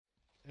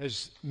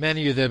As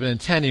many of you that have been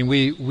attending,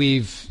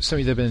 some of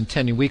you that have been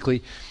attending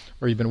weekly,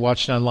 or you've been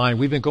watching online,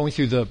 we've been going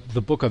through the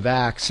book of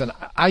Acts, and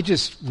I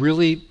just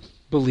really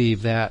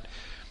believe that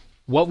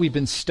what we've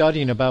been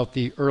studying about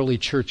the early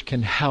church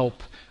can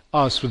help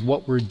us with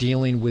what we're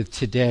dealing with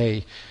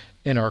today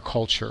in our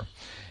culture.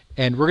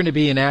 And we're going to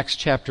be in Acts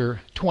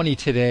chapter 20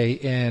 today,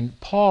 and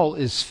Paul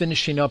is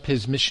finishing up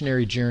his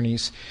missionary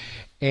journeys.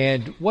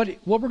 And what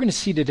we're going to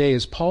see today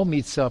is Paul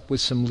meets up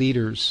with some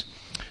leaders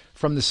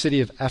from the city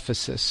of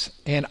Ephesus.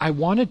 And I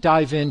want to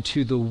dive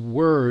into the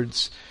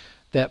words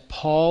that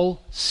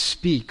Paul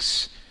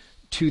speaks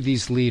to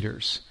these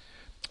leaders.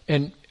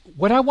 And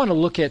what I want to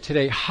look at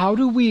today, how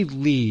do we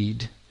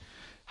lead?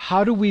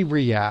 How do we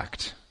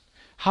react?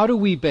 How do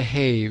we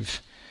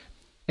behave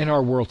in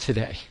our world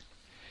today?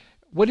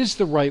 What is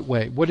the right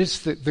way? What is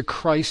the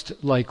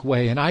Christ-like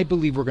way? And I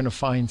believe we're going to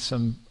find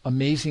some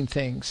amazing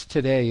things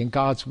today in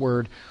God's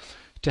Word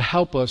to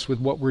help us with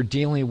what we're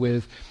dealing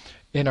with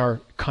in our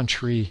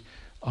country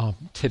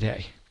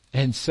today.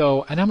 And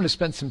I'm going to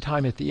spend some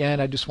time at the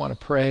end. I just want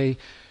to pray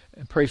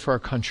for our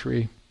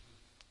country,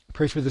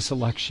 pray for this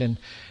election,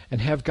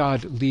 and have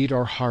God lead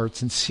our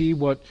hearts and see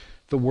what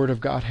the Word of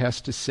God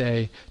has to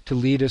say to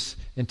lead us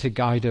and to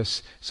guide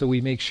us so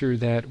we make sure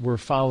that we're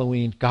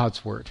following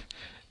God's Word.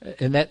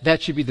 And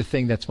that should be the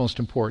thing that's most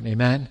important,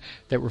 amen?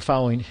 That we're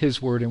following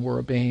His Word and we're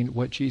obeying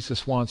what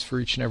Jesus wants for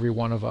each and every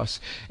one of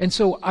us. And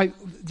so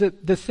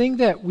the thing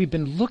that we've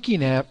been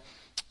looking at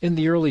in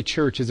the early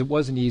church is it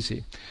wasn't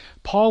easy.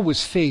 Paul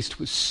was faced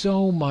with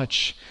so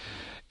much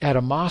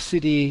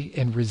animosity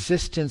and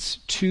resistance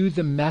to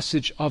the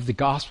message of the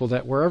gospel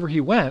that wherever he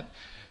went,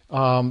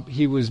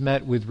 he was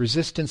met with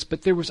resistance.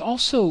 But there was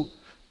also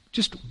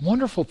just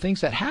wonderful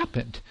things that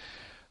happened.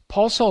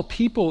 Paul saw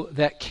people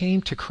that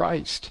came to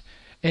Christ,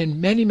 and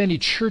many, many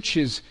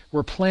churches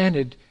were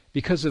planted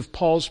because of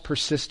Paul's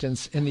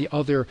persistence and the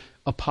other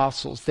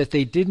apostles, that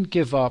they didn't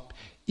give up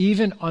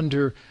even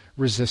under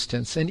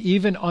resistance and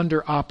even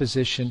under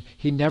opposition.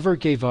 He never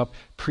gave up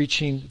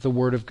preaching the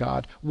Word of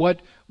God.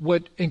 What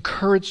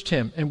encouraged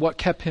him and what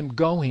kept him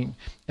going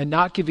and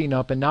not giving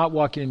up and not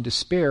walking in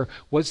despair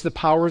was the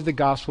power of the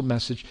gospel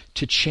message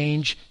to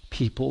change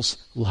people's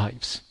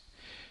lives.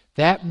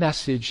 That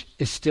message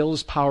is still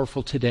as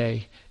powerful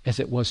today as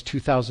it was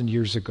 2,000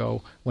 years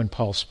ago when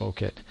Paul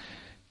spoke it.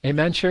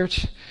 Amen,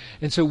 church?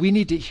 And so we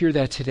need to hear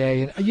that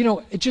today.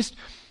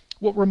 And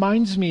what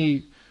reminds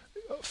me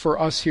for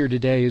us here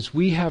today is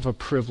we have a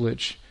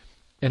privilege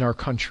in our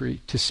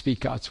country to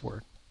speak God's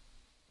Word.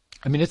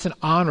 I mean, it's an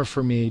honor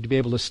for me to be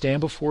able to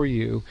stand before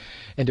you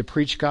and to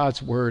preach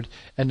God's Word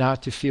and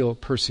not to feel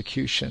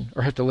persecution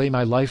or have to lay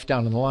my life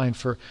down on the line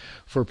for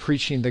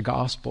preaching the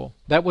gospel.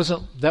 That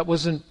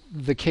wasn't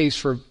the case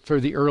for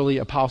the early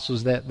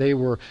apostles, that they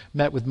were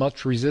met with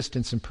much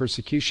resistance and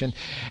persecution.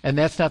 And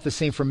that's not the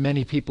same for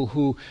many people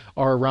who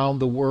are around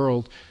the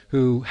world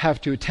who have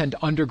to attend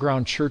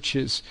underground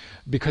churches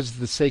because of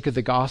the sake of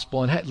the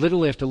gospel and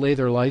literally have to lay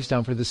their lives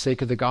down for the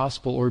sake of the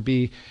gospel or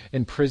be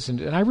imprisoned.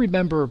 And I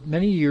remember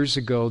many years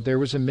ago, there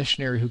was a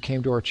missionary who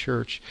came to our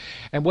church.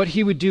 And what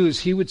he would do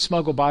is he would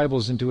smuggle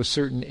Bibles into a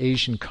certain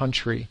Asian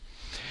country.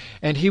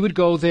 And he would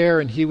go there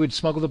and he would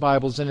smuggle the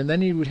Bibles in, and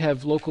then he would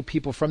have local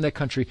people from that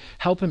country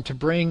help him to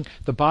bring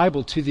the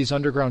Bible to these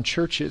underground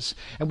churches.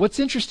 And what's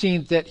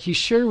interesting that he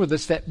shared with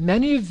us that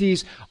many of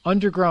these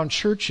underground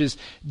churches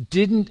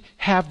didn't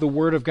have the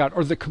Word of God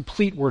or the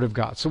complete Word of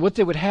God. So what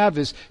they would have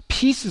is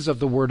pieces of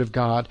the Word of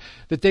God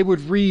that they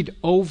would read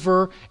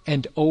over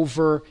and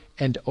over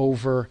and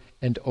over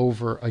and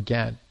over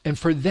again. And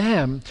for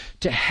them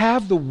to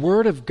have the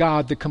Word of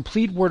God, the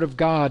complete Word of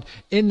God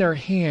in their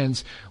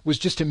hands was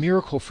just a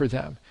miracle for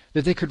them,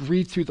 that they could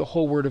read through the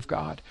whole Word of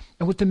God.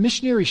 And what the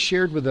missionary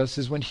shared with us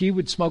is when he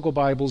would smuggle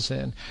Bibles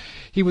in,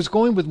 he was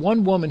going with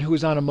one woman who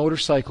was on a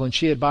motorcycle, and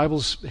she had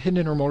Bibles hidden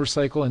in her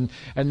motorcycle, and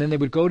then they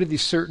would go to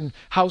these certain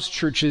house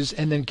churches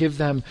and then give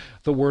them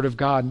the Word of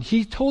God. And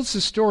he told us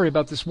a story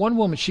about this one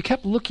woman. She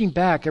kept looking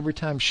back every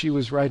time she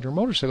was riding her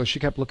motorcycle. She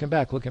kept looking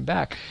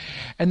back.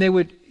 And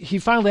he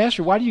finally asked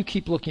her, "Why do you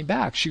keep looking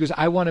back?" She goes,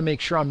 "I want to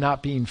make sure I'm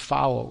not being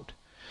followed."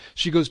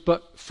 She goes,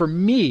 "But for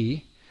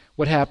me,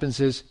 what happens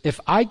is if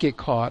I get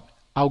caught,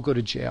 I'll go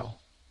to jail."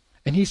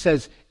 And he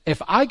says, if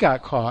I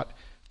got caught,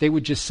 they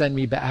would just send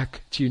me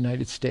back to the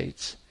United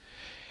States.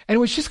 And it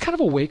was just kind of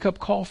a wake-up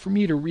call for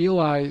me to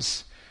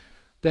realize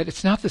that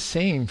it's not the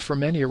same for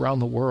many around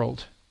the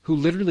world who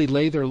literally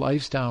lay their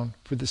lives down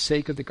for the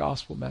sake of the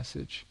gospel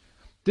message.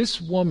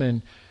 This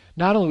woman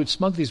not only would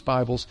smuggle these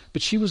Bibles,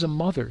 but she was a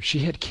mother. She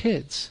had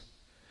kids.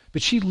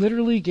 But she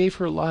literally gave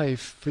her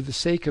life for the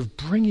sake of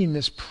bringing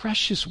this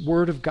precious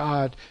Word of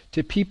God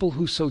to people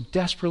who so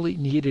desperately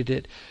needed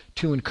it,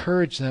 to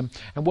encourage them.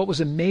 And what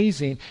was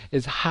amazing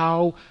is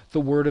how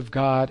the Word of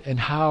God and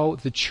how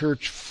the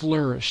church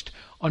flourished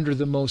under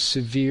the most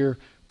severe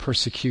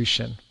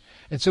persecution.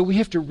 And so we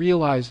have to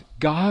realize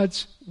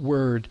God's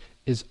Word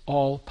is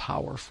all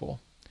powerful.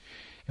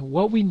 And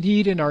what we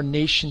need in our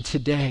nation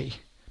today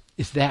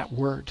is that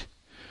Word.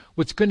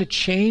 What's going to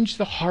change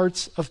the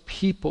hearts of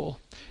people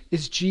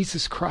is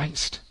Jesus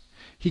Christ.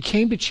 He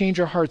came to change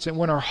our hearts. And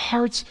when our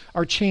hearts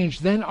are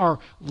changed, then our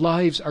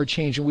lives are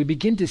changed. And we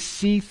begin to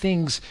see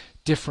things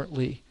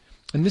differently.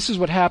 And this is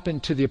what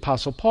happened to the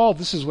Apostle Paul.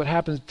 This is what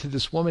happened to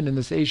this woman in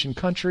this Asian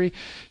country.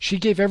 She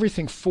gave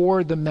everything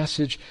for the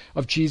message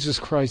of Jesus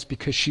Christ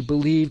because she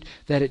believed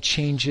that it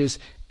changes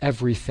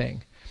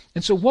everything.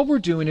 And so what we're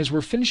doing is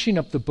we're finishing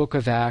up the book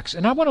of Acts.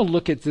 And I want to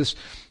look at this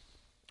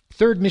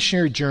third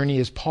missionary journey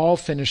as Paul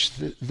finished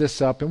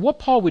this up. And what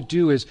Paul would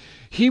do is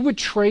he would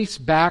trace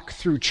back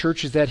through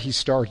churches that he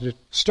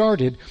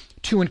started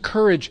to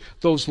encourage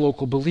those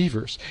local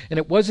believers. And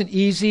it wasn't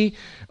easy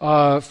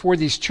for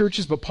these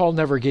churches, but Paul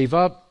never gave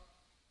up.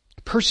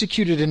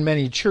 Persecuted in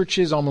many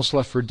churches, almost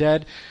left for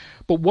dead.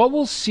 But what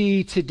we'll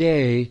see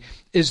today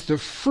is the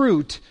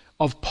fruit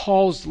of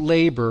Paul's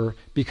labor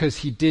because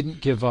he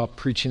didn't give up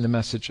preaching the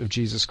message of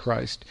Jesus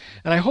Christ.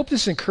 And I hope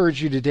this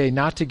encouraged you today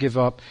not to give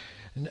up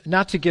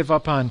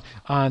on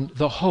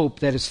the hope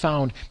that is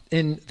found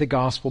in the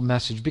gospel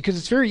message. Because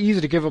it's very easy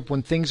to give up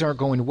when things aren't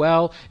going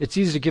well. It's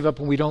easy to give up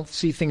when we don't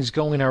see things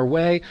going our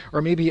way,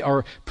 or maybe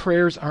our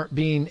prayers aren't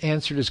being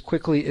answered as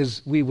quickly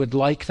as we would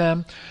like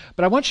them.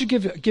 But I want you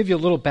to give you a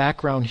little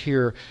background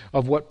here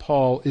of what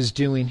Paul is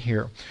doing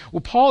here. Well,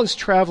 Paul is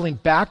traveling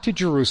back to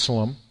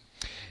Jerusalem.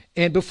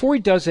 And before he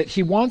does it,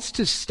 he wants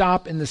to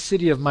stop in the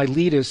city of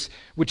Miletus,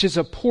 which is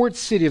a port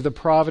city of the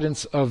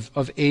province of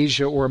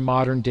Asia, or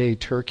modern-day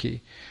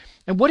Turkey.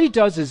 And what he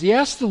does is he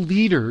asks the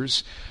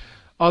leaders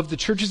of the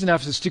churches in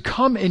Ephesus to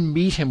come and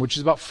meet him, which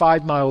is about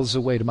 5 miles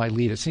away to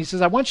Miletus. And he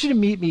says, I want you to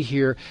meet me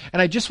here,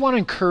 and I just want to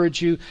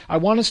encourage you. I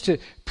want us to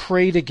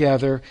pray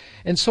together.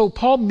 And so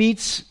Paul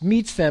meets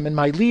them in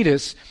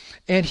Miletus,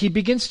 and he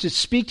begins to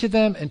speak to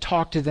them and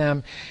talk to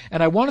them.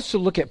 And I want us to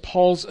look at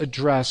Paul's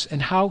address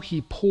and how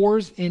he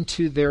pours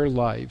into their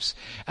lives.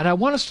 And I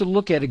want us to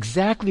look at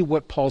exactly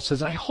what Paul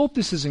says. And I hope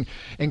this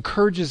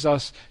encourages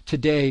us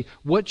today.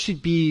 What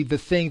should be the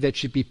thing that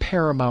should be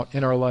paramount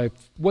in our life?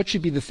 What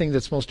should be the thing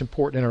that's most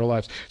important in our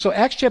lives? So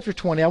Acts chapter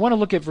 20, I want to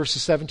look at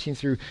verses 17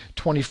 through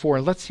 24.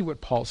 And let's see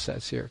what Paul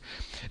says here.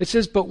 It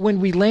says, but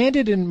when we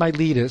landed in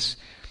Miletus,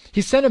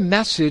 he sent a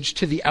message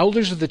to the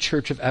elders of the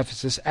church of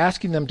Ephesus,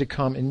 asking them to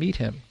come and meet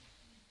him.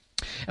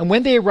 And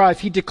when they arrived,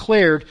 he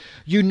declared,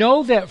 you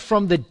know that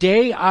from the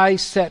day I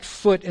set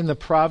foot in the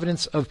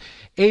province of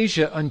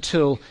Asia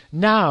until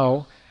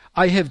now,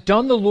 I have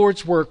done the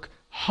Lord's work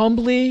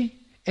humbly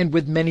and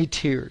with many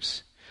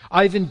tears.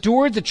 I've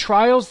endured the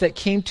trials that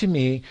came to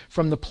me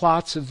from the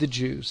plots of the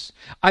Jews.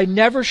 I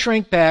never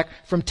shrank back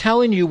from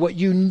telling you what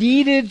you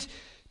needed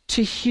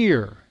to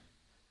hear.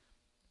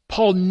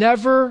 Paul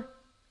never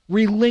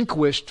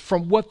relinquished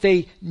from what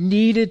they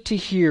needed to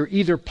hear,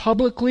 either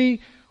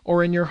publicly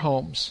or in your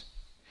homes.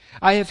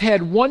 I have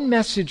had one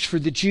message for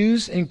the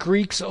Jews and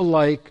Greeks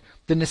alike,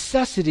 the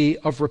necessity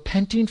of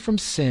repenting from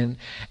sin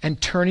and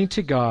turning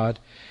to God,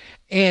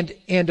 and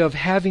of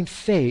having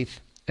faith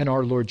in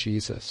our Lord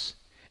Jesus.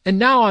 And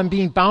now I'm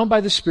being bound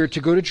by the Spirit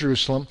to go to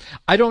Jerusalem.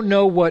 I don't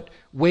know what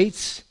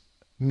waits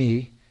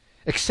me,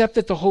 except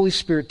that the Holy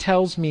Spirit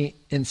tells me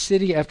in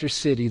city after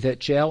city that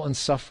jail and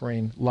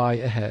suffering lie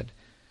ahead.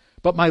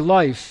 But my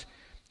life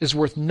is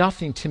worth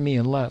nothing to me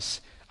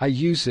unless I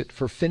use it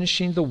for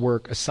finishing the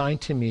work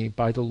assigned to me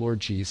by the Lord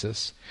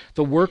Jesus,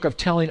 the work of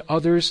telling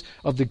others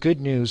of the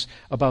good news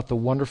about the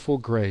wonderful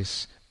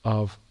grace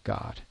of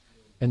God.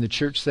 And the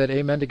church said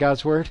amen to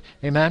God's word.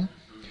 Amen?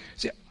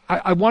 See,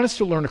 I want us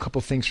to learn a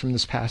couple things from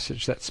this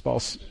passage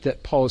that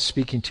Paul is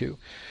speaking to.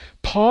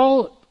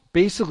 Paul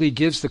basically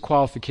gives the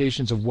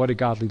qualifications of what a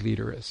godly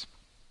leader is.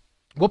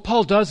 What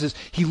Paul does is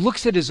he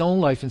looks at his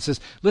own life and says,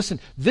 listen,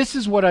 this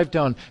is what I've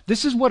done.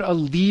 This is what a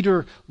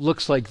leader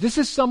looks like. This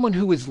is someone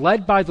who is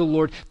led by the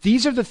Lord.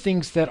 These are the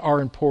things that are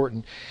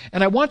important.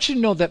 And I want you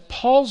to know that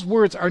Paul's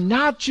words are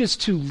not just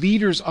to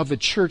leaders of a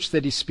church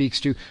that he speaks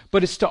to,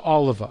 but it's to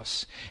all of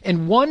us.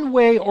 In one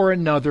way or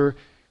another,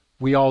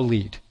 we all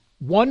lead.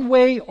 One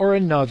way or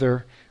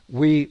another,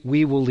 we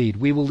will lead.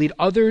 We will lead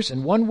others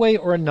in one way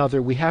or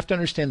another. We have to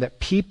understand that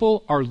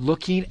people are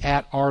looking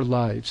at our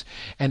lives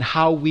and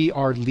how we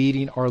are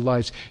leading our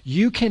lives.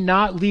 You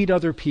cannot lead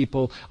other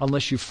people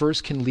unless you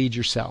first can lead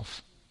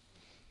yourself.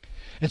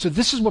 And so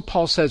this is what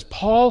Paul says.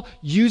 Paul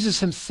uses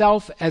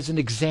himself as an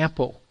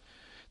example,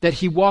 that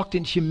he walked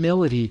in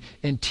humility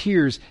and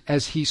tears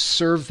as he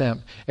served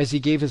them, as he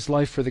gave his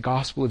life for the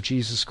gospel of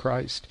Jesus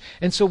Christ.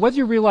 And so whether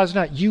you realize or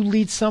not, you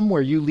lead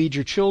somewhere. You lead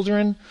your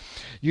children.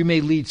 You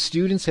may lead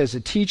students as a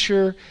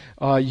teacher.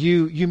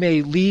 You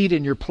may lead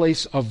in your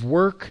place of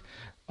work.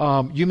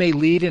 You may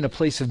lead in a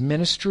place of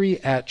ministry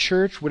at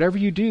church. Whatever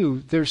you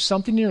do, there's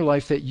something in your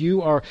life that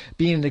you are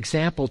being an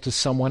example to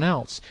someone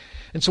else.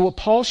 And so what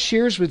Paul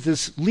shares with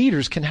his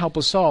leaders can help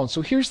us all. And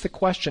so here's the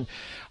question.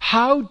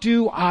 How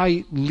do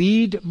I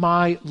lead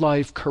my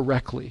life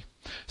correctly?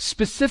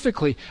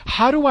 Specifically,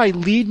 how do I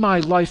lead my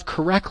life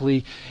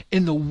correctly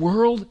in the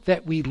world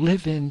that we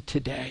live in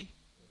today?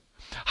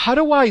 How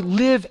do I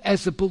live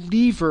as a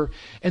believer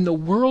in the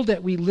world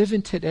that we live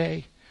in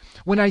today?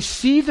 When I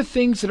see the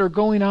things that are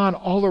going on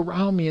all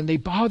around me and they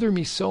bother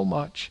me so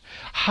much,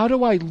 how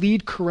do I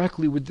lead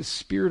correctly with the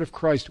Spirit of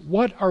Christ?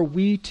 What are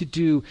we to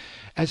do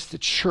as the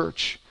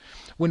church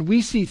when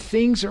we see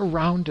things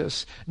around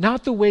us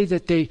not the way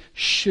that they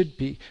should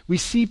be? We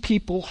see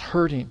people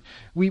hurting.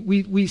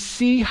 We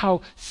see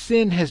how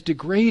sin has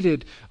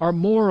degraded our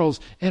morals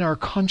in our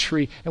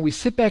country, and we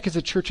sit back as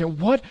a church, and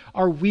what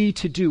are we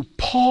to do?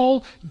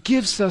 Paul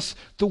gives us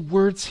the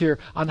words here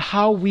on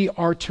how we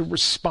are to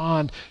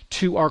respond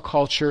to our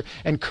culture,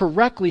 and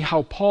correctly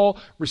how Paul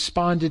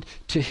responded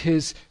to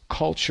his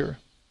culture.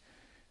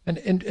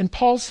 And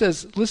Paul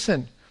says,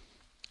 listen,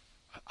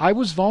 I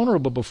was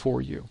vulnerable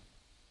before you.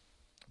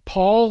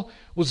 Paul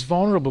was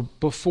vulnerable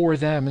before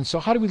them. And so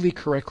how do we lead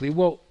correctly?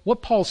 Well,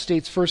 what Paul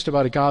states first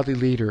about a godly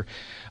leader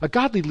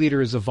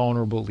is a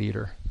vulnerable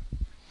leader.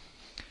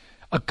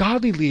 A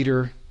godly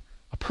leader,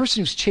 a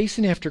person who's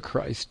chasing after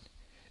Christ,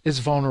 is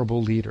a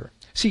vulnerable leader.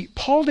 See,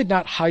 Paul did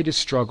not hide his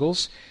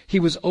struggles. He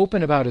was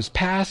open about his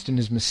past and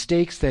his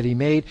mistakes that he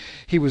made.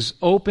 He was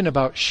open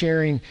about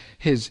sharing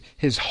his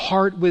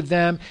heart with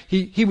them.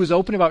 He was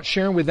open about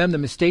sharing with them the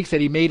mistakes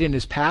that he made in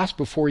his past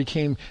before he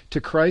came to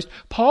Christ.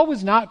 Paul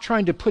was not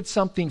trying to put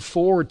something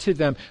forward to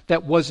them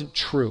that wasn't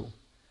true.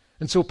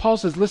 And so Paul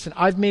says, listen,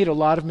 I've made a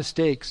lot of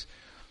mistakes,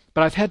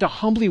 but I've had to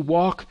humbly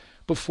walk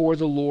before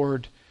the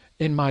Lord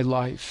in my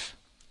life.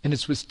 And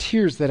it's with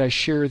tears that I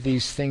share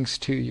these things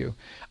to you.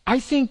 I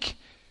think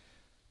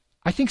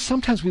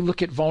sometimes we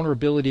look at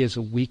vulnerability as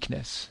a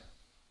weakness.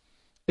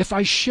 If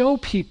I show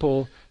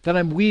people that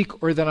I'm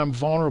weak or that I'm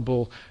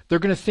vulnerable, they're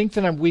going to think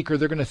that I'm weak or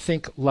they're going to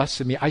think less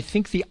of me. I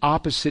think the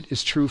opposite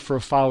is true for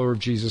a follower of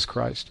Jesus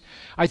Christ.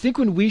 I think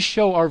when we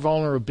show our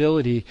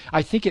vulnerability,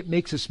 I think it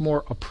makes us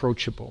more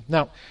approachable.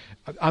 Now,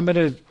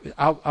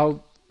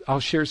 I'll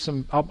share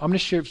some, I'm going to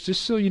share,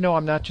 just so you know,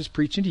 I'm not just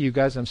preaching to you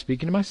guys, I'm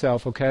speaking to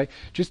myself, okay?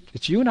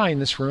 It's you and I in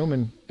this room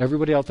and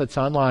everybody else that's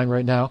online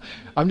right now.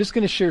 I'm just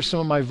going to share some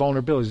of my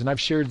vulnerabilities, and I've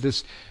shared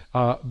this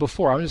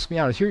before. I'm just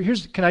going to be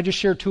honest. Can I just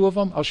share two of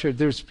them? I'll share,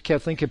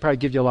 Kathleen could probably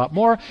give you a lot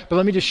more, but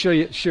let me just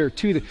share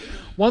two.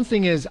 One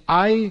thing is,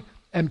 I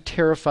am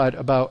terrified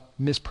about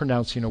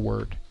mispronouncing a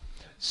word.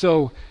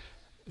 So,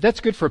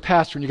 that's good for a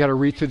pastor when you got to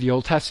read through the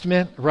Old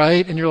Testament,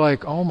 right? And you're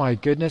like, oh my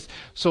goodness.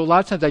 So a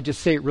lot of times I just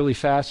say it really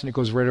fast and it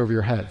goes right over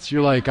your heads.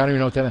 You're like, I don't even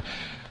know what that is.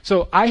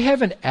 So I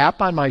have an app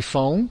on my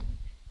phone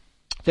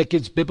that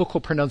gives biblical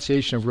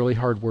pronunciation of really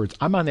hard words.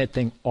 I'm on that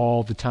thing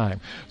all the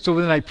time. So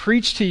when I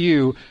preach to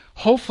you,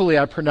 hopefully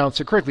I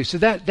pronounce it correctly. So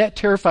that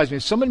terrifies me.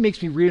 If somebody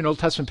makes me read an Old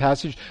Testament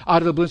passage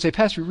out of the blue and say,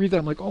 Pastor, read that.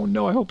 I'm like, oh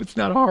no, I hope it's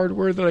not a hard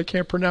word that I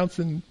can't pronounce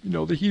in,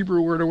 the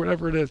Hebrew word or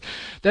whatever it is.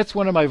 That's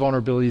one of my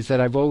vulnerabilities that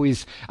I've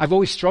always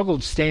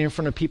struggled staying in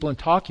front of people and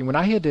talking. When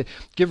I had to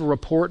give a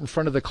report in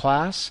front of the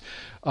class,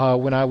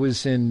 when I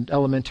was in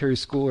elementary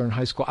school or in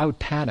high school, I would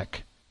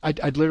panic.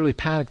 I'd literally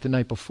panic the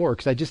night before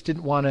because I just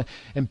didn't want to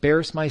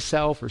embarrass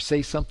myself or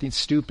say something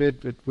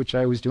stupid, which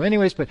I always do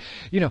anyways. But,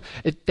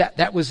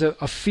 that was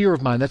a fear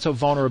of mine. That's a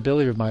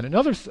vulnerability of mine.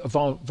 Another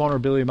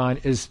vulnerability of mine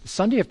is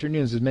Sunday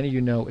afternoons, as many of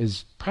you know,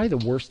 is probably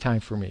the worst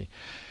time for me.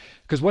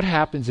 Because what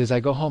happens is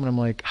I go home and I'm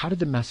like, how did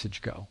the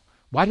message go?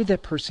 Why did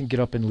that person get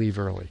up and leave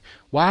early?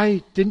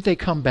 Why didn't they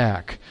come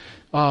back?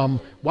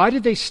 Why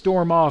did they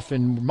storm off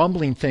and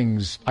mumbling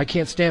things? I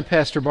can't stand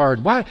Pastor Bard.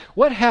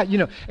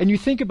 And you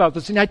think about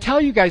this, and I tell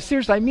you guys,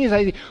 seriously,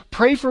 I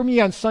pray for me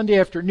on Sunday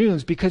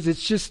afternoons because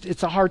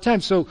it's a hard time.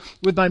 So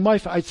with my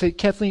wife, I'd say,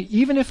 Kathleen,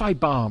 even if I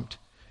bombed,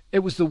 it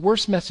was the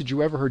worst message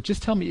you ever heard.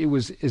 Just tell me it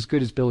was as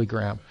good as Billy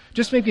Graham.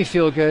 Just make me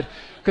feel good,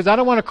 because I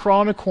don't want to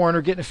crawl in a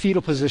corner, get in a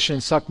fetal position,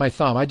 and suck my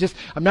thumb.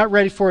 I'm not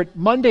ready for it.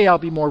 Monday, I'll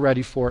be more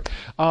ready for it.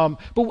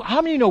 But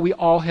how many know we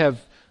all have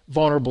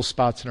vulnerable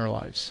spots in our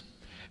lives?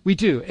 We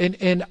do.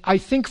 And I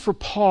think for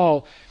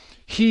Paul,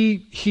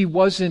 he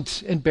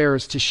wasn't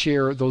embarrassed to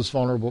share those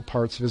vulnerable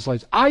parts of his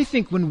life. I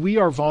think when we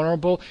are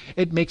vulnerable,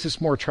 it makes us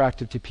more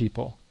attractive to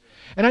people.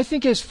 And I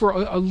think as for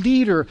a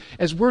leader,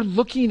 as we're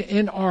looking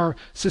in our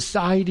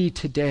society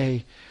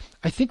today,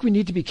 I think we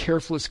need to be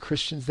careful as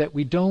Christians that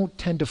we don't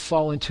tend to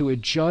fall into a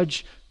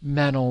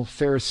judgmental,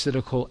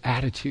 pharisaical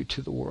attitude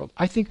to the world.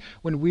 I think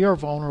when we are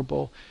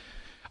vulnerable,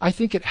 I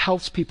think it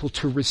helps people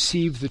to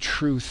receive the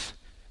truth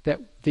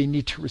that they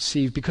need to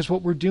receive. Because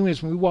what we're doing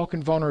is when we walk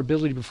in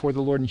vulnerability before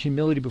the Lord and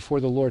humility before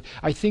the Lord,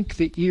 I think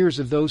the ears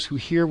of those who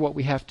hear what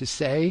we have to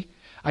say,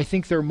 I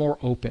think they're more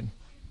open.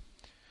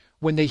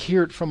 When they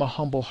hear it from a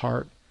humble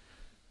heart,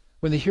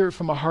 when they hear it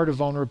from a heart of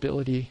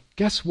vulnerability,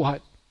 guess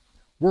what?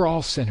 We're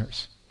all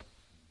sinners.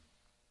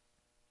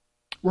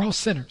 We're all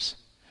sinners.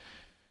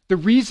 The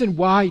reason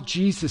why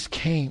Jesus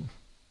came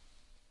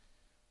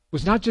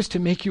was not just to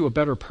make you a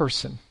better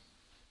person.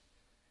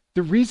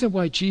 The reason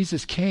why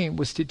Jesus came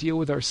was to deal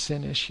with our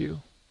sin issue.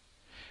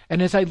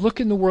 And as I look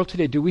in the world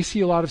today, do we see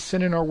a lot of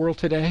sin in our world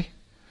today?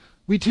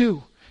 We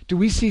do. Do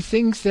we see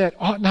things that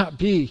ought not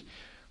be?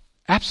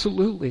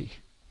 Absolutely.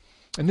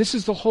 And this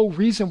is the whole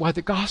reason why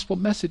the gospel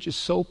message is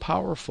so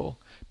powerful,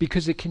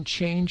 because it can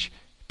change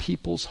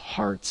people's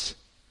hearts.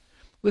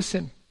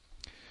 Listen,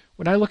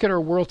 when I look at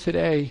our world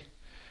today,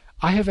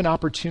 I have an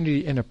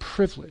opportunity and a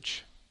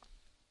privilege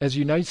as a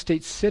United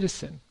States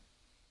citizen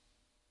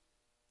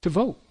to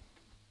vote.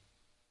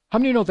 How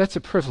many know that's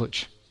a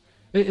privilege?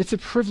 It's a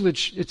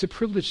privilege. It's a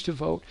privilege to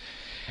vote.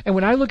 And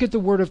when I look at the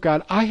Word of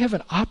God, I have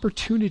an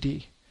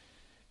opportunity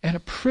and a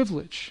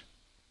privilege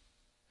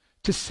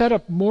to set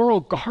up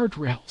moral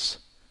guardrails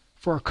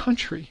for our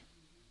country.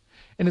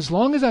 And as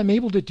long as I'm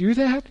able to do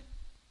that,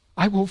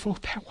 I will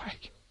vote that way.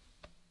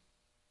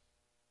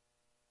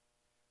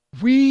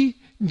 We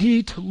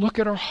need to look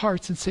at our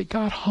hearts and say,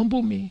 God,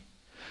 humble me,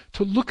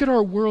 to look at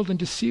our world and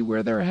to see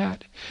where they're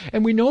at.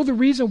 And we know the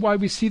reason why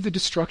we see the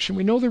destruction.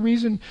 We know the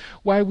reason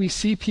why we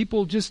see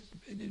people just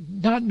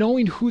not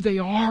knowing who they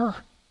are.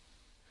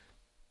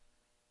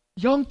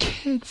 Young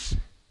kids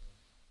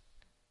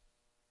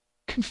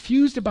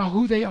confused about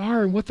who they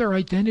are and what their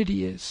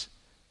identity is.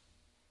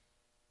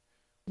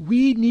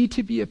 We need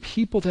to be a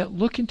people that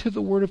look into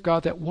the Word of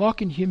God, that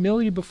walk in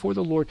humility before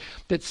the Lord,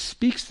 that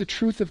speaks the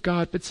truth of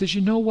God, but says,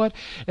 you know what?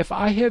 If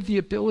I have the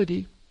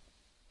ability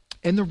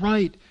and the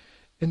right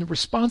and the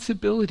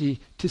responsibility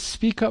to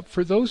speak up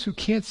for those who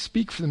can't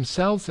speak for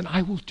themselves, then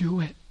I will do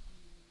it.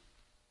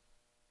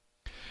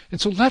 And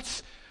so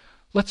let's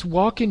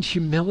walk in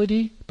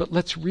humility, but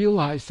let's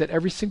realize that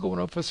every single one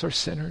of us are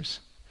sinners.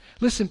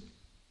 Listen,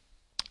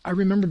 I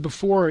remember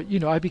before,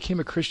 I became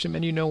a Christian,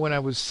 and when I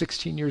was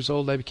 16 years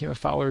old, I became a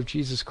follower of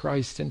Jesus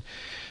Christ. And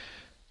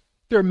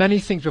there are many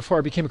things before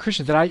I became a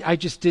Christian that I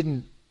just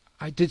didn't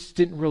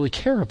really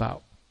care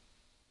about.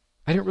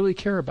 I didn't really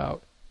care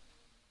about.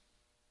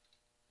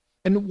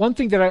 And one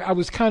thing that I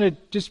was kind of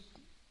just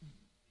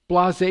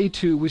blasé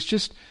to was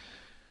just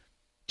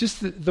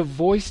the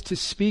voice to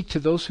speak to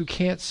those who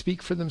can't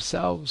speak for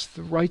themselves,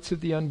 the rights of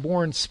the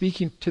unborn,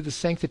 speaking to the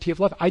sanctity of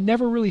love. I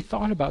never really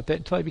thought about that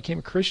until I became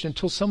a Christian,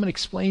 until someone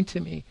explained to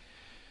me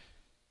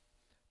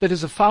that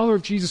as a follower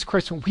of Jesus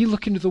Christ, when we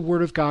look into the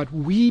Word of God,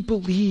 we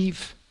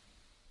believe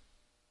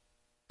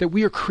that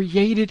we are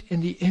created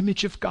in the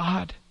image of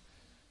God,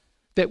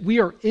 that we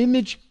are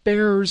image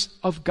bearers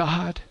of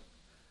God,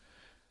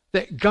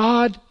 that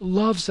God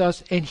loves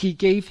us and He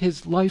gave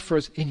His life for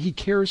us, and He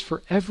cares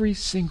for every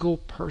single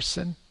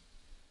person.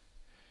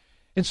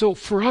 And so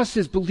for us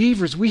as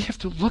believers, we have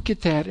to look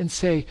at that and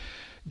say,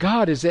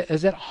 God, as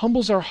that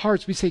humbles our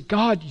hearts, we say,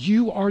 God,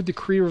 you are the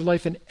creator of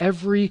life, and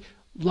every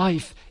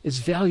life is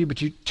valuable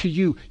to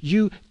you.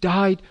 You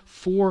died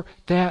for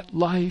that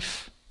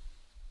life.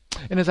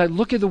 And as I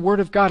look at the Word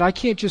of God, I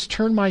can't just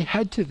turn my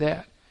head to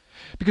that.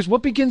 Because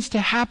what begins to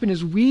happen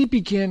is we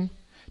begin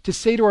to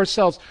say to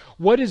ourselves,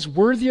 what is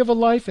worthy of a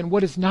life and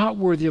what is not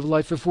worthy of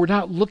life if we're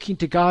not looking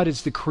to God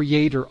as the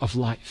creator of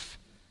life.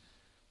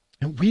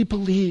 And we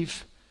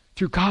believe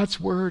through God's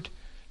Word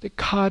that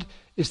God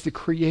is the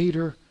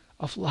creator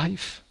of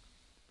life.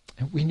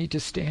 And we need to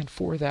stand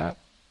for that.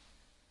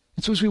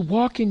 And so as we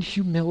walk in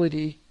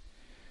humility,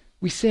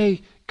 we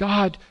say,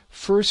 God,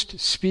 first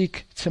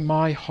speak to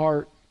my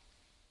heart.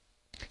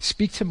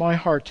 Speak to my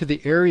heart, to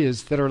the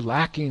areas that are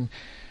lacking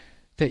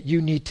that you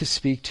need to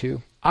speak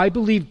to. I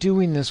believe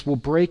doing this will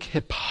break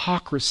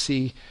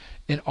hypocrisy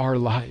in our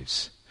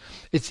lives.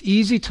 It's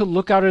easy to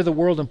look out at the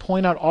world and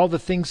point out all the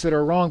things that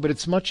are wrong, but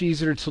it's much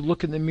easier to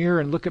look in the mirror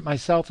and look at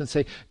myself and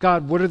say,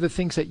 God, what are the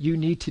things that you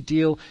need to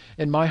deal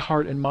in my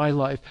heart and my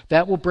life?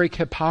 That will break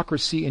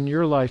hypocrisy in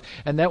your life,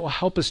 and that will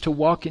help us to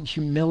walk in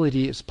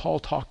humility, as Paul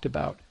talked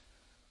about.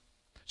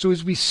 So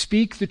as we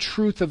speak the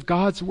truth of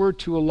God's Word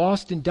to a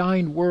lost and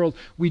dying world,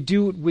 we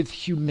do it with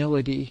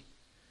humility,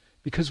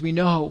 because we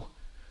know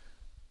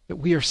that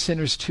we are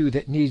sinners too,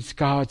 that needs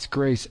God's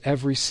grace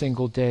every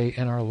single day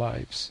in our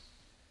lives.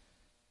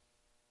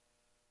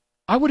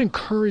 I would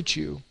encourage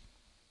you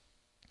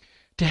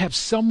to have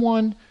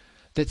someone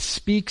that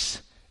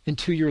speaks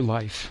into your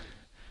life,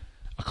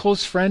 a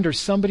close friend or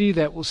somebody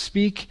that will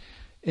speak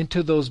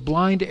into those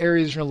blind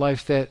areas in your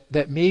life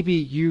that maybe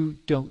you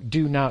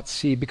do not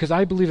see, because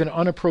I believe an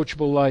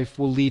unapproachable life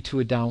will lead to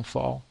a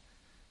downfall.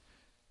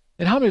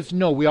 And how many of you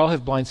know we all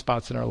have blind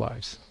spots in our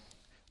lives?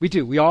 We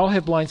do. We all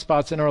have blind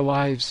spots in our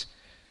lives.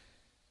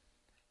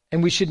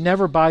 And we should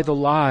never buy the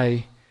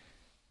lie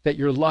that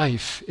your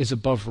life is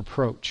above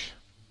reproach.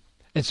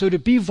 And so to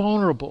be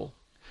vulnerable,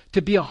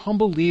 to be a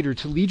humble leader,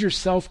 to lead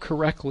yourself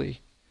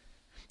correctly,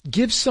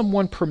 give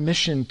someone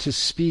permission to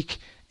speak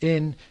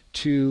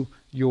into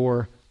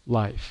your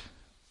life.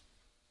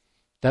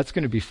 That's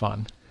going to be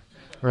fun,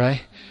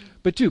 right?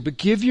 But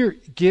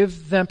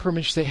give them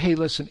permission. Say, hey,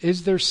 listen,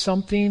 is there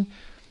something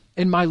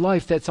in my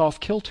life that's off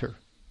kilter,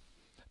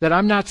 that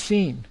I'm not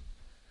seeing,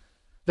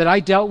 that I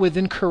dealt with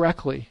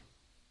incorrectly?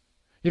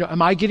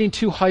 Am I getting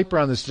too hyper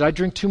on this? Did I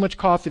drink too much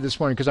coffee this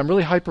morning? Because I'm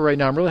really hyper right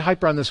now. I'm really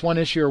hyper on this one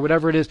issue or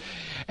whatever it is.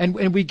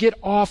 And we get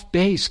off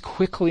base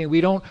quickly, and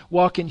we don't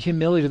walk in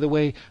humility the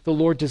way the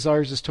Lord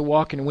desires us to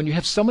walk in. And when you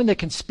have someone that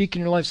can speak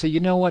in your life, say, you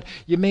know what?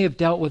 You may have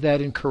dealt with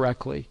that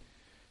incorrectly.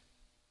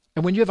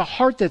 And when you have a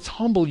heart that's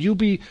humble, you'll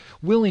be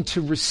willing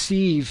to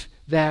receive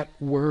that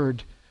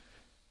word.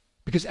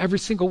 Because every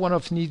single one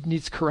of us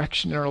needs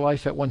correction in our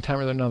life at one time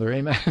or another.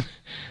 Amen?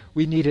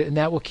 We need it, and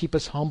that will keep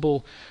us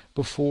humble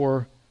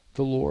before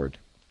the Lord.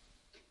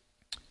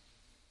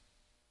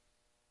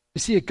 You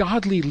see, a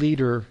godly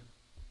leader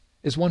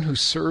is one who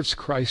serves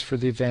Christ for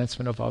the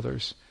advancement of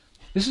others.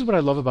 This is what I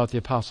love about the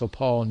Apostle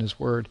Paul and his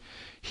word.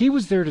 He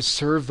was there to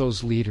serve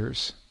those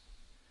leaders.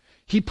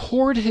 He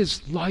poured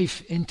his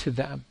life into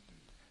them.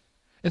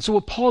 And so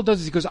what Paul does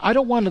is he goes, I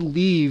don't want to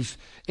leave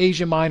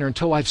Asia Minor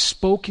until I've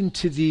spoken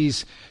to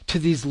these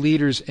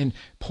leaders and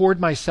poured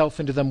myself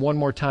into them one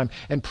more time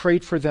and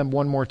prayed for them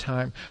one more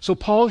time. So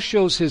Paul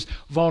shows his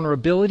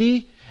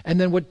vulnerability, and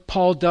then what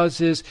Paul does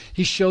is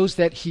he shows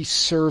that he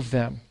served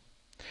them.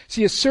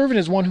 See, a servant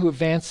is one who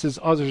advances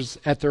others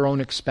at their own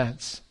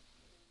expense.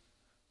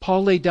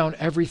 Paul laid down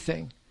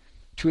everything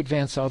to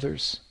advance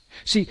others.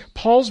 See,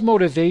 Paul's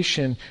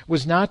motivation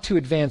was not to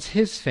advance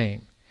his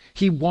fame.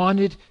 He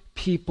wanted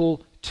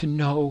people to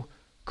know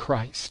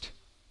Christ.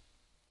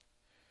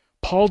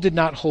 Paul did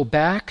not hold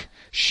back,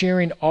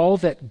 sharing all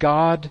that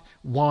God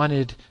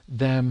wanted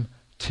them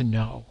to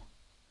know.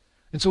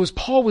 And so as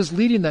Paul was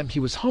leading them, he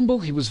was humble,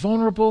 he was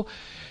vulnerable,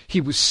 he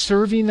was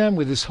serving them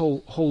with his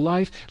whole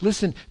life.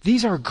 Listen,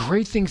 these are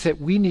great things that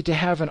we need to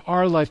have in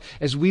our life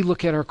as we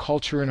look at our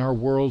culture and our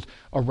world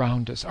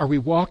around us. Are we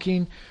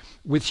walking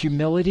with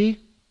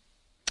humility?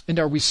 And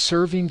are we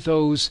serving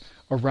those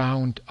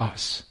around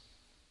us?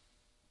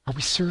 Are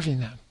we serving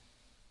them?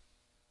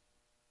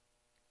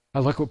 I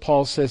like what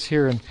Paul says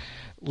here and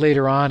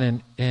later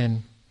on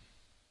in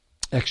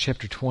Acts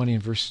chapter 20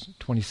 and verse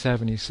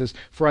 27. He says,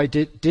 for I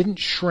didn't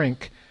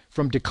shrink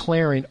from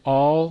declaring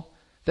all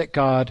that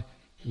God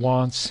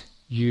wants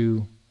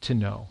you to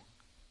know.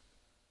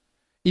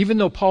 Even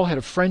though Paul had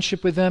a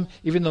friendship with them,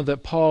 even though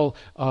that Paul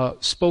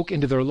spoke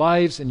into their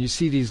lives, and you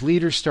see these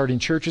leaders starting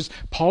churches,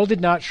 Paul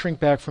did not shrink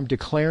back from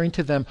declaring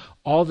to them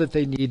all that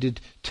they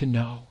needed to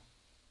know.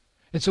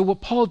 And so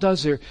what Paul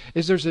does there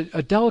is there's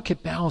a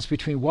delicate balance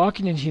between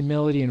walking in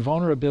humility and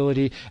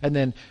vulnerability and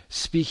then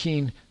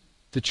speaking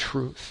the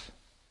truth.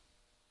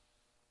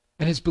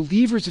 And as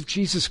believers of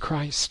Jesus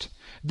Christ,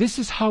 this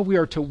is how we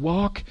are to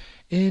walk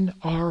in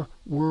our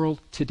world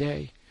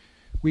today.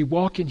 We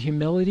walk in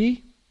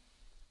humility.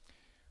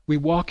 We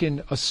walk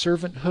in a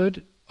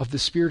servanthood of the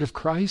Spirit of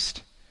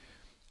Christ.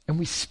 And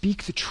we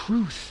speak the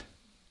truth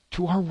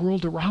to our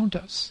world around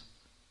us.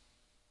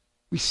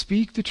 We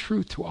speak the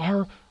truth to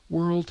our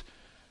world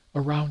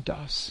around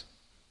us.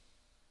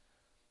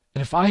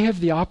 And if I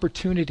have the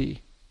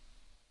opportunity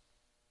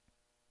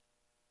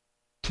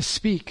to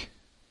speak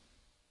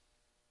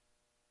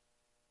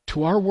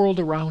to our world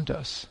around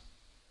us,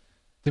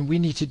 then we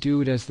need to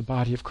do it as the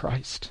body of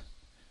Christ.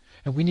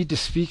 And we need to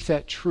speak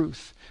that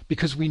truth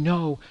because we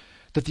know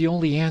that the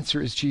only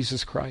answer is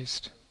Jesus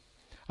Christ.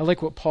 I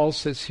like what Paul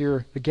says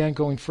here, again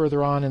going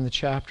further on in the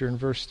chapter in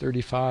verse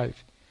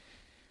 35.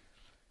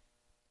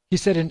 He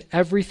said, in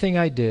everything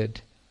I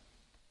did,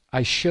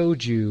 I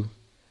showed you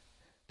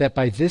that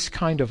by this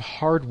kind of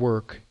hard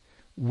work,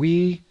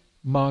 we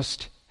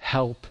must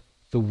help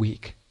the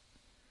weak,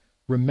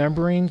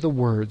 remembering the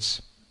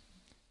words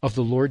of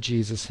the Lord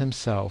Jesus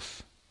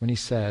himself when he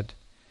said,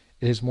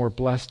 it is more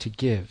blessed to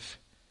give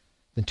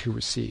than to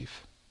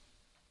receive.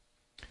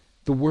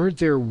 The word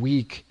there,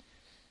 weak,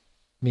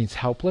 means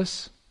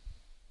helpless.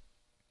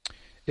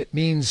 It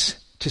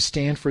means to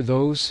stand for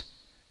those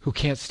who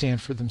can't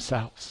stand for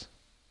themselves.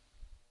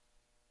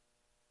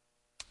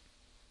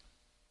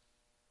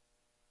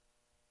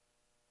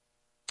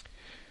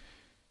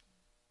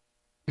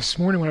 This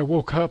morning when I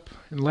woke up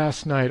and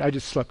last night, I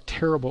just slept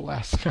terrible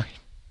last night.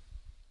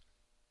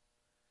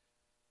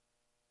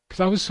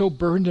 Because I was so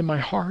burned in my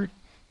heart.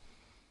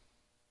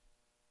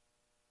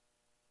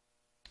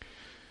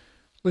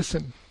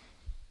 Listen,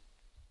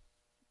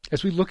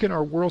 as we look in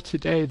our world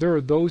today, there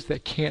are those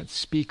that can't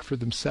speak for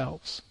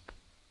themselves.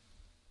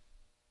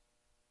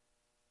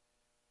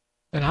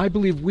 And I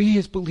believe we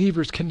as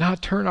believers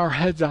cannot turn our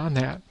heads on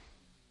that.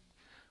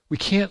 We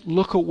can't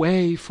look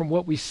away from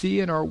what we see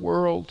in our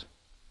world.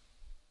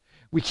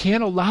 We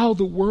can't allow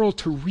the world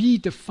to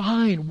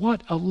redefine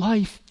what a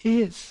life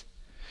is.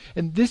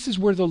 And this is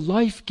where the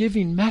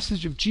life-giving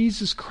message of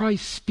Jesus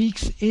Christ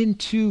speaks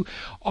into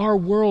our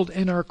world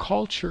and our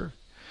culture.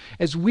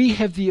 As we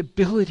have the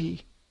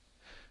ability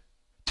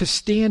to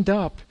stand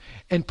up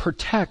and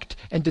protect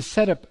and to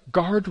set up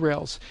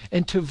guardrails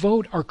and to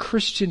vote our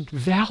Christian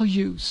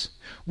values,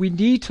 we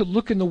need to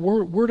look in the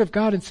Word of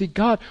God and say,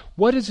 God,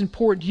 what is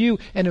important to you?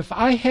 And if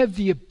I have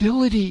the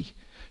ability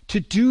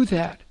to do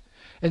that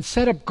and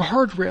set up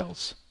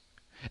guardrails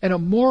and a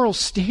moral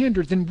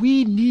standard, then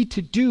we need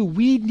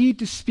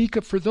to speak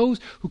up for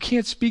those who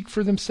can't speak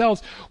for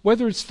themselves,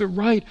 whether it's the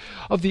right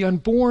of the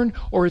unborn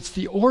or it's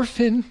the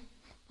orphan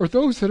or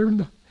those that are in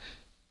the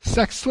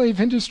sex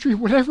slave industry,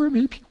 whatever it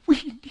may be. We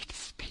need to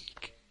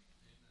speak.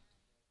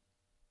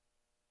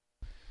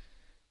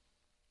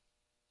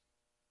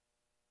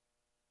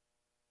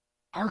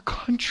 Our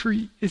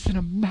country is in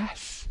a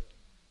mess.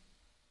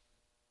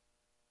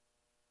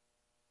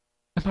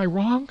 Am I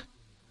wrong?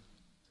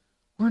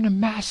 We're in a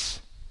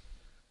mess.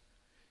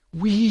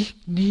 We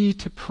need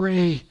to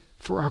pray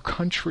for our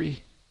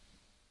country.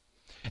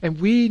 And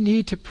we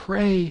need to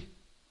pray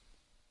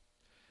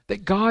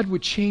that God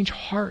would change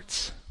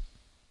hearts.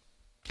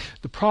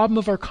 The problem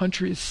of our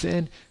country is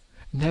sin,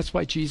 and that's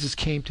why Jesus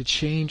came to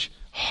change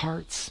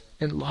hearts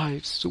and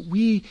lives. So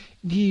we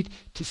need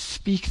to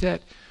speak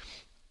that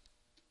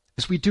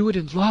as we do it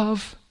in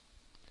love,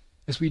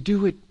 as we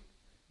do it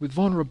with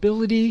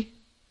vulnerability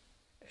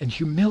and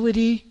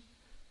humility.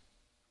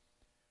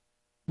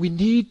 We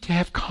need to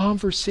have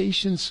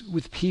conversations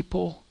with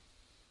people.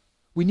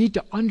 We need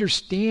to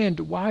understand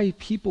why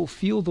people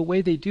feel the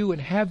way they do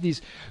and have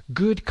these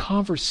good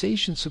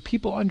conversations so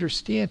people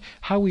understand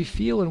how we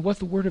feel and what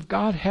the Word of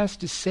God has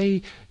to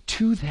say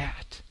to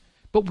that.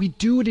 But we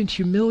do it in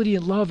humility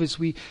and love as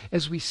we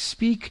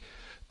speak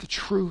the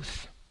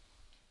truth.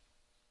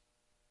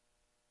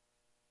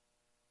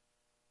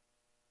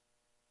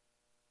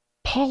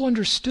 Paul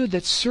understood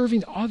that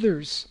serving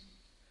others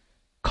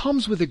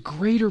comes with a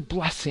greater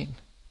blessing.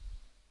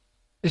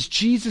 As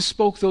Jesus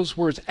spoke those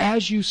words,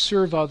 as you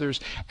serve others,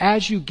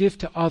 as you give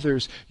to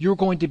others, you're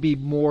going to be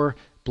more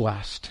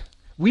blessed.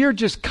 We are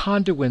just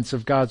conduits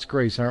of God's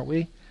grace, aren't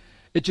we?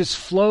 It just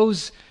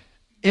flows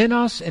in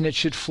us and it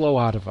should flow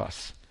out of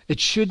us. It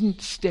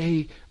shouldn't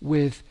stay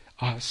with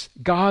us.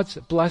 God's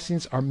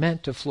blessings are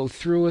meant to flow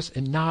through us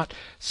and not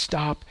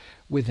stop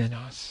within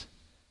us.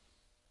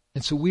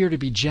 And so we are to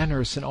be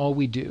generous in all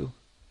we do.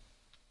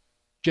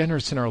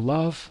 Generous in our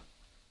love,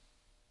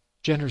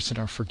 generous in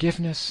our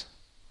forgiveness,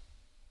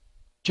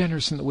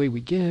 generous in the way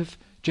we give,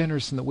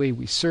 generous in the way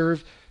we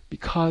serve,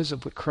 because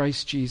of what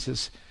Christ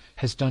Jesus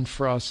has done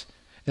for us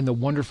and the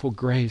wonderful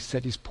grace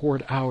that He's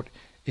poured out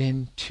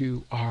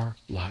into our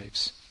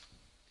lives.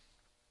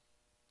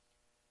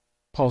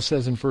 Paul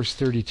says in verse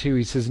 32,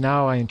 he says,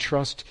 "Now I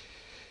entrust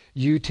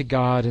you to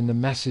God in the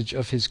message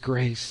of His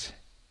grace,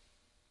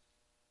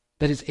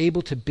 that is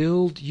able to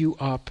build you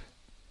up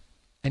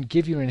and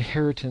give you an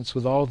inheritance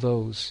with all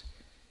those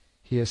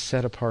He has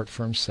set apart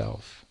for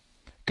Himself."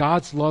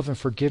 God's love and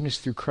forgiveness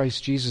through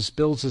Christ Jesus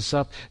builds us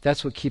up.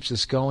 That's what keeps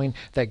us going.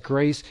 That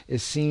grace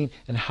is seen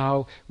in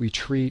how we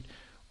treat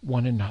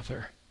one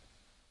another.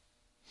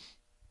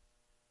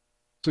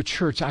 So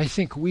church, I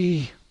think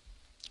we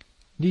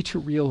need to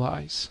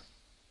realize,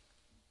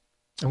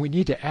 and we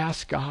need to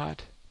ask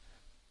God,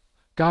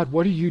 God,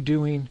 what are you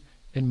doing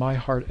in my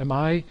heart? Am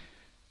I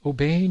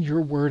obeying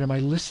your word? Am I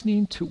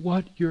listening to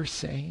what you're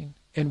saying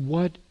and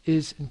what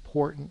is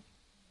important?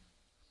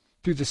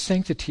 Through the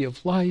sanctity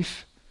of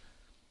life,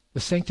 the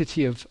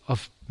sanctity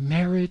of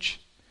marriage,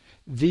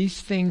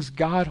 these things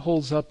God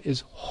holds up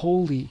as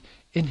holy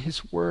in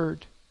His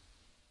word.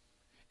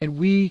 And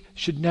we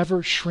should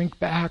never shrink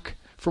back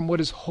from what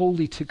is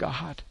holy to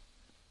God.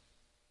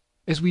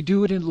 As we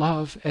do it in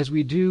love, as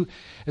we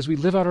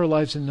live out our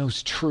lives in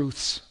those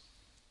truths,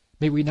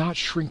 may we not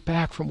shrink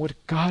back from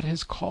what God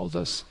has called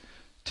us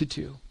to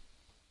do.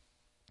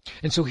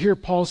 And so here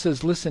Paul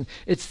says, listen,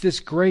 it's this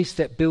grace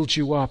that builds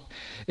you up.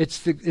 It's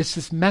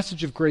this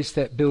message of grace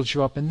that builds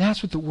you up. And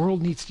that's what the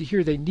world needs to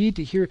hear. They need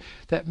to hear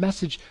that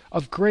message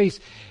of grace.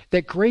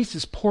 That grace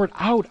is poured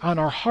out on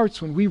our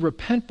hearts when we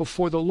repent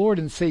before the Lord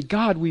and say,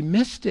 God, we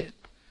missed it.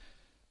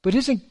 But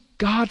isn't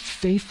God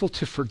faithful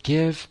to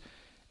forgive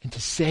and to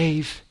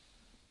save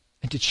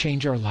and to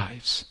change our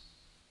lives?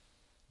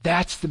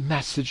 That's the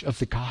message of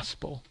the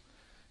gospel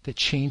that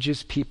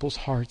changes people's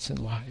hearts and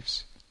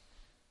lives.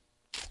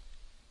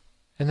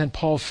 And then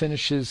Paul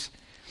finishes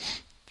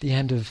the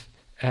end of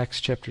Acts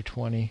chapter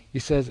 20. He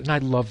says, and I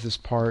love this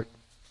part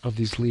of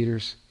these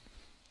leaders.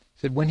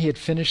 He said, when he had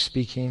finished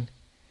speaking,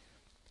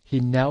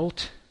 he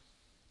knelt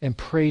and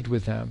prayed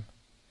with them.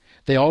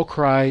 They all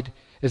cried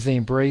as they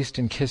embraced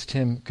and kissed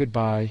him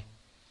goodbye.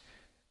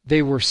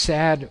 They were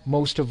sad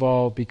most of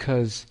all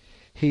because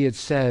he had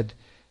said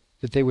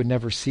that they would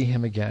never see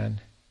him again,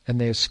 and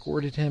they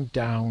escorted him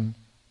down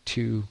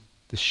to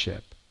the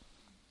ship.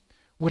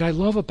 What I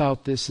love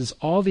about this is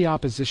all the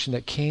opposition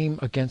that came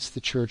against the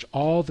church,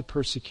 all the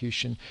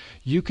persecution,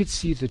 you could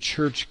see the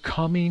church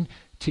coming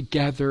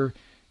together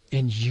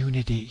in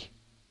unity.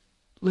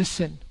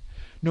 Listen,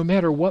 no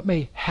matter what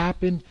may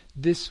happen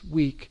this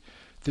week,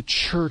 the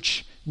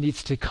church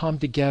needs to come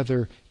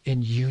together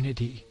in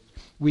unity.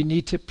 We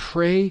need to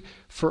pray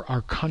for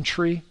our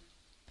country.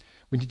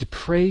 We need to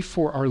pray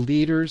for our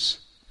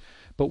leaders.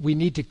 But we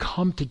need to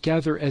come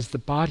together as the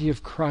body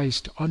of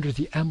Christ under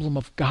the emblem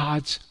of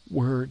God's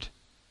word.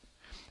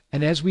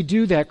 And as we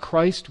do that,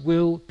 Christ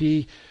will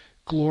be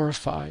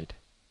glorified.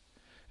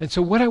 And so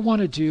what I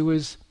want to do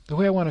is, the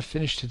way I want to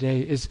finish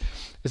today is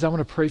I want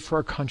to pray for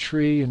our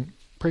country and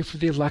pray for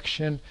the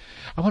election.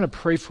 I want to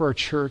pray for our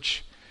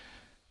church,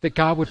 that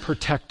God would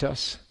protect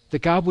us,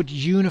 that God would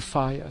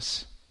unify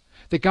us,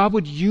 that God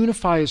would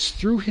unify us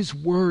through His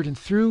word and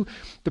through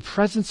the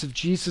presence of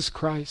Jesus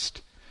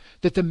Christ.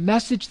 That the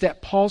message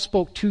that Paul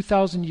spoke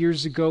 2,000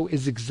 years ago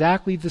is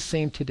exactly the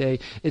same today.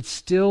 It's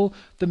still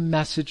the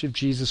message of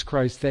Jesus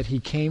Christ, that He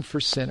came for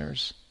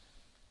sinners.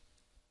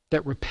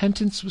 That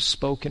repentance was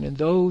spoken, and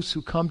those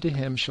who come to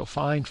Him shall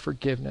find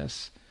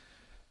forgiveness.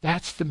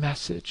 That's the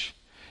message.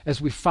 As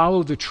we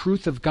follow the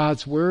truth of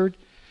God's word,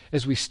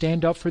 as we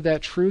stand up for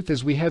that truth,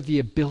 as we have the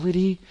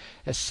ability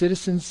as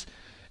citizens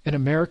in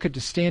America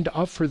to stand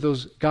up for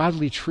those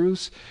godly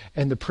truths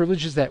and the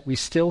privileges that we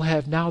still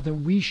have now,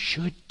 then we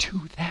should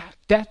do that.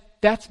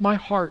 That's my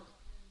heart.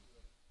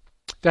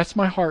 That's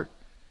my heart.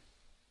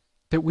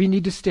 That we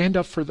need to stand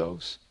up for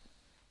those.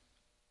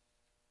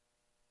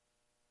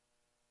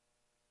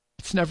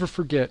 Let's never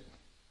forget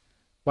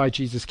why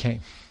Jesus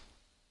came.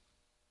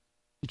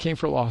 He came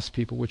for lost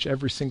people, which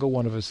every single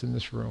one of us in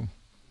this room,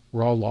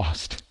 we're all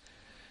lost.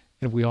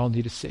 And we all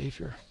need a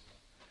Savior.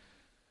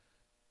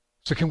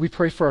 So can we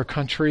pray for our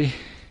country?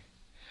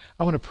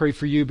 I want to pray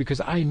for you because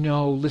I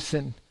know,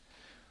 listen,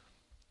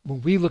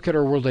 when we look at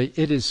our world, it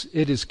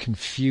is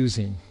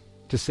confusing,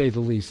 to say the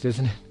least,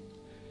 isn't it?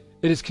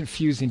 It is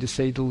confusing, to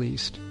say the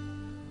least.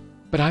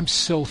 But I'm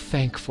so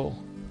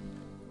thankful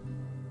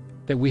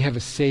that we have a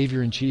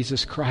Savior in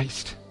Jesus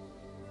Christ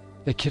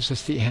that gives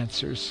us the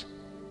answers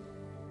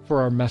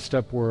for our messed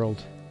up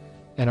world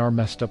and our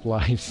messed up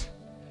lives.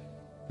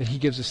 That He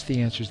gives us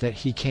the answers, that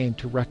He came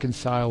to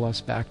reconcile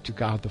us back to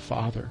God the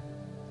Father,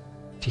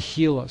 to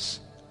heal us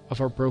of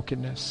our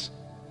brokenness,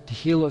 to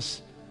heal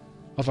us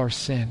of our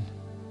sin.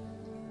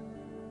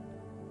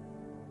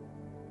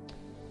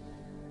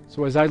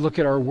 So as I look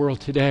at our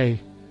world today,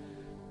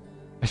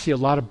 I see a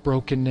lot of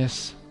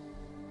brokenness,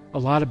 a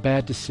lot of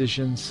bad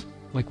decisions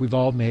like we've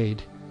all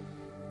made.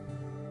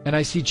 And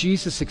I see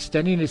Jesus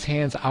extending His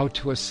hands out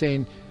to us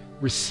saying,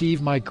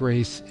 receive my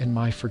grace and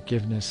my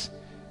forgiveness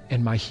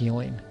and my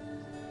healing.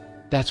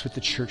 That's what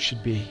the church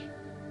should be.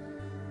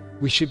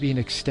 We should be an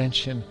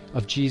extension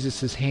of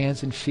Jesus'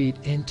 hands and feet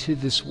into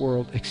this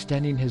world,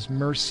 extending His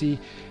mercy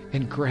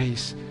and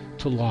grace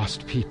to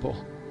lost people.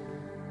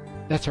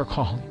 That's our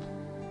calling.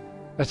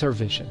 That's our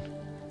vision.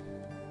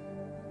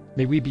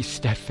 May we be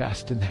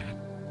steadfast in that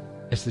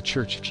as the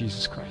church of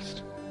Jesus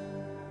Christ.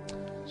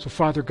 So,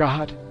 Father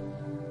God,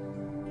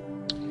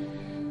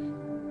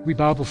 we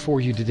bow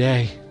before You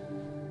today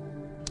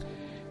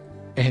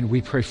and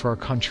we pray for our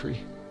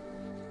country.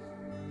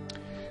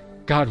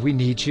 God, we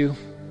need You.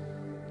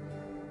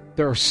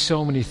 There are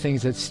so many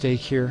things at stake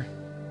here.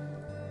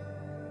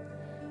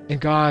 And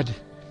God,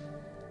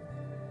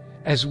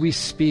 as we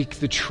speak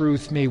the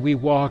truth, may we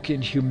walk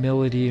in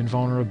humility and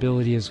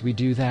vulnerability as we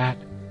do that.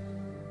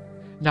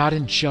 Not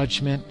in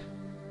judgment,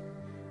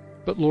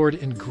 but Lord,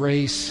 in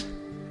grace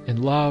and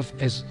love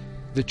as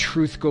the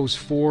truth goes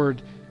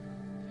forward.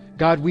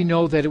 God, we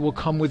know that it will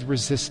come with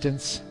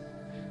resistance.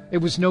 It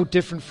was no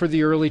different for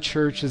the early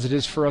church as it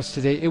is for us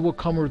today. It will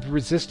come with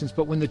resistance,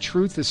 but when the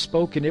truth is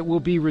spoken, it will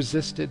be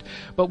resisted.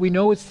 But we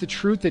know it's the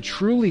truth that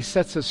truly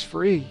sets us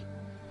free.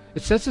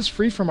 It sets us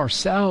free from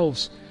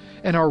ourselves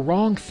and our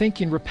wrong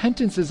thinking.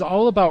 Repentance is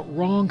all about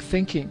wrong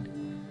thinking.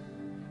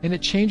 And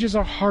it changes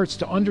our hearts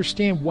to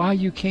understand why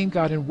You came,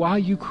 God, and why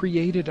You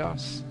created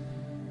us.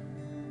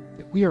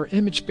 That we are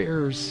image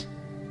bearers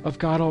of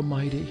God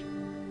Almighty.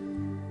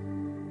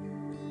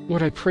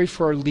 Lord, I pray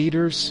for our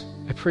leaders.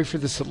 I pray for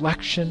this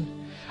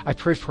election. I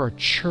pray for our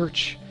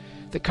church.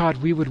 That, God,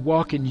 we would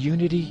walk in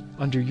unity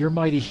under Your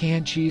mighty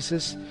hand,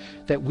 Jesus.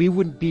 That we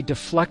wouldn't be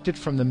deflected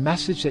from the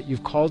message that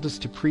You've called us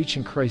to preach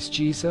in Christ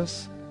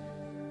Jesus.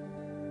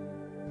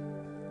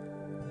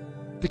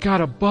 That,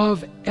 God,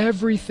 above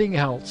everything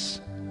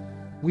else,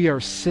 we are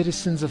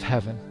citizens of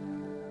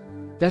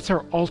heaven. That's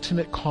our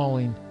ultimate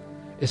calling,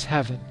 is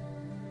heaven.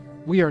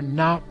 We are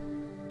not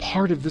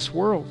part of this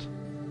world.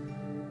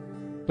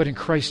 But in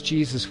Christ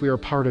Jesus, we are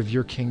part of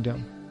Your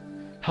kingdom.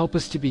 Help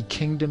us to be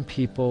kingdom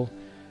people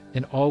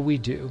in all we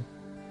do.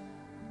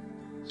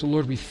 So,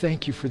 Lord, we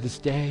thank You for this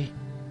day.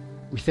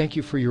 We thank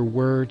You for Your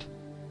word.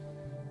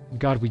 And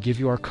God, we give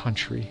You our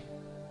country.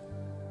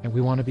 And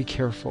we want to be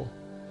careful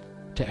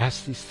to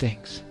ask these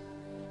things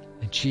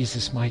in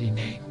Jesus' mighty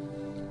name.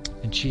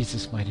 In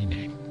Jesus' mighty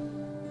name.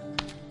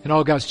 And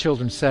all God's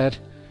children said,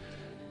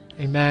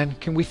 amen.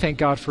 Can we thank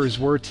God for His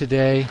word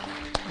today?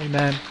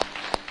 Amen.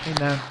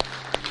 Amen.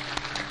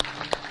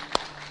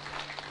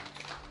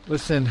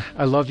 Listen,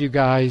 I love you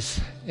guys,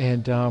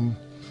 and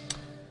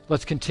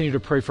let's continue to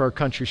pray for our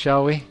country,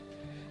 shall we?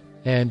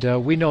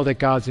 And we know that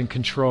God's in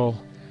control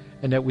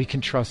and that we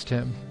can trust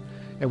Him.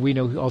 And we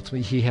know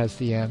ultimately He has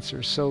the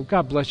answers. So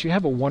God bless you.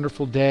 Have a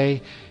wonderful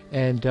day,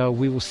 and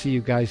we will see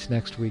you guys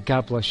next week.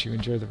 God bless you.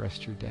 Enjoy the rest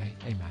of your day.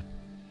 Amen.